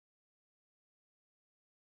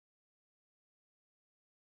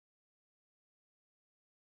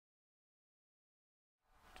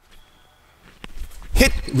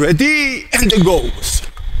Hit, ready, and it goes.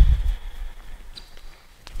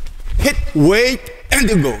 Hit, wait, and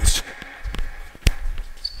it goes.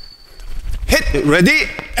 Hit, ready,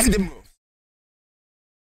 and it moves.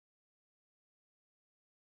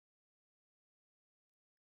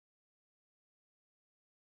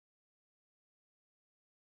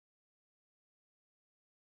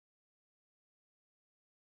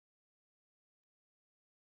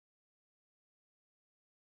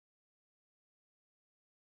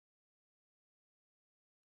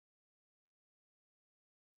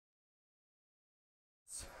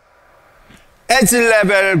 As the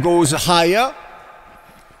level goes higher,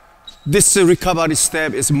 this recovery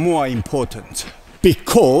step is more important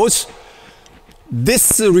because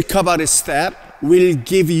this recovery step will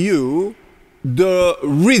give you the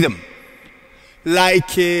rhythm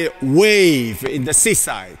like a wave in the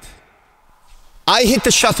seaside. I hit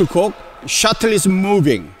the shuttlecock, shuttle is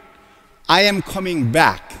moving. I am coming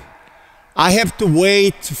back. I have to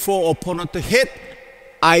wait for opponent to hit.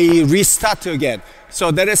 I restart again.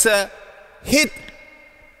 So there is a hit,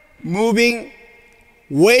 moving,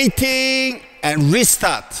 waiting, and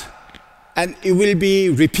restart. And it will be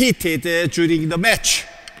repeated during the match.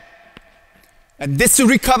 And this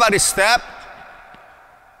recovery step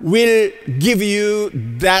will give you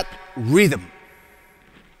that rhythm.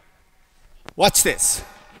 Watch this.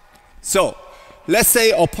 So, let's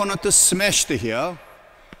say opponent smashed here.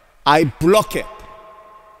 I block it.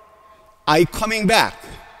 I coming back.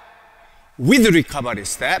 With the recovery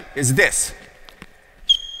step is this.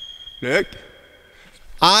 Look.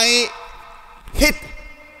 I hit,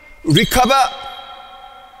 recover,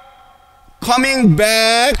 coming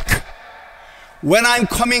back. When I'm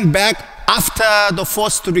coming back after the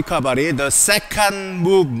first recovery, the second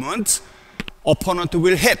movement, opponent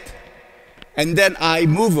will hit. And then I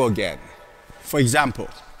move again. For example,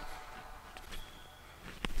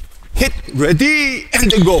 hit, ready,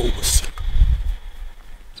 and it goes.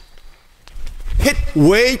 Hit,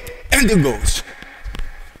 wait, and it goes.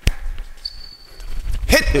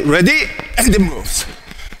 Hit, ready, and it moves.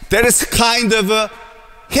 There is kind of a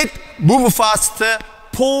hit, move fast,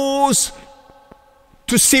 pause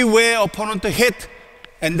to see where opponent hit,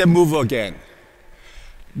 and then move again.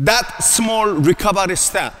 That small recovery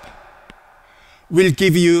step will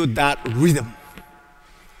give you that rhythm.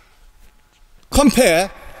 Compare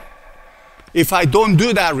if I don't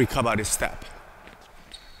do that recovery step.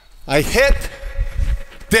 I hit,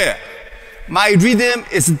 there. My rhythm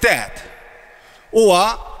is that.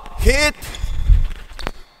 Or hit,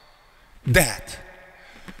 that.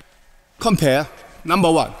 Compare. Number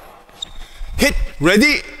one. Hit,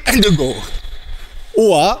 ready, and go.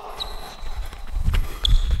 Or,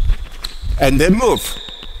 and then move.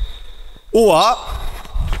 Or,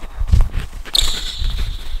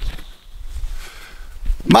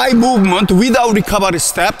 my movement without recovery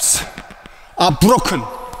steps are broken.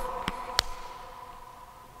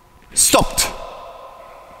 Stopped.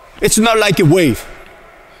 It's not like a wave.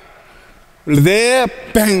 There,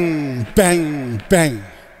 bang, bang, bang.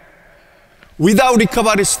 Without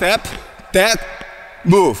recovery step, that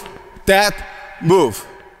move, that move.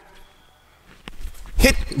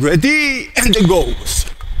 Hit, ready, and it goes.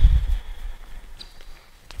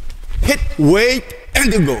 Hit, wait,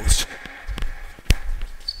 and it goes.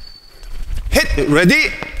 Hit, ready,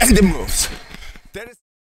 and it moves.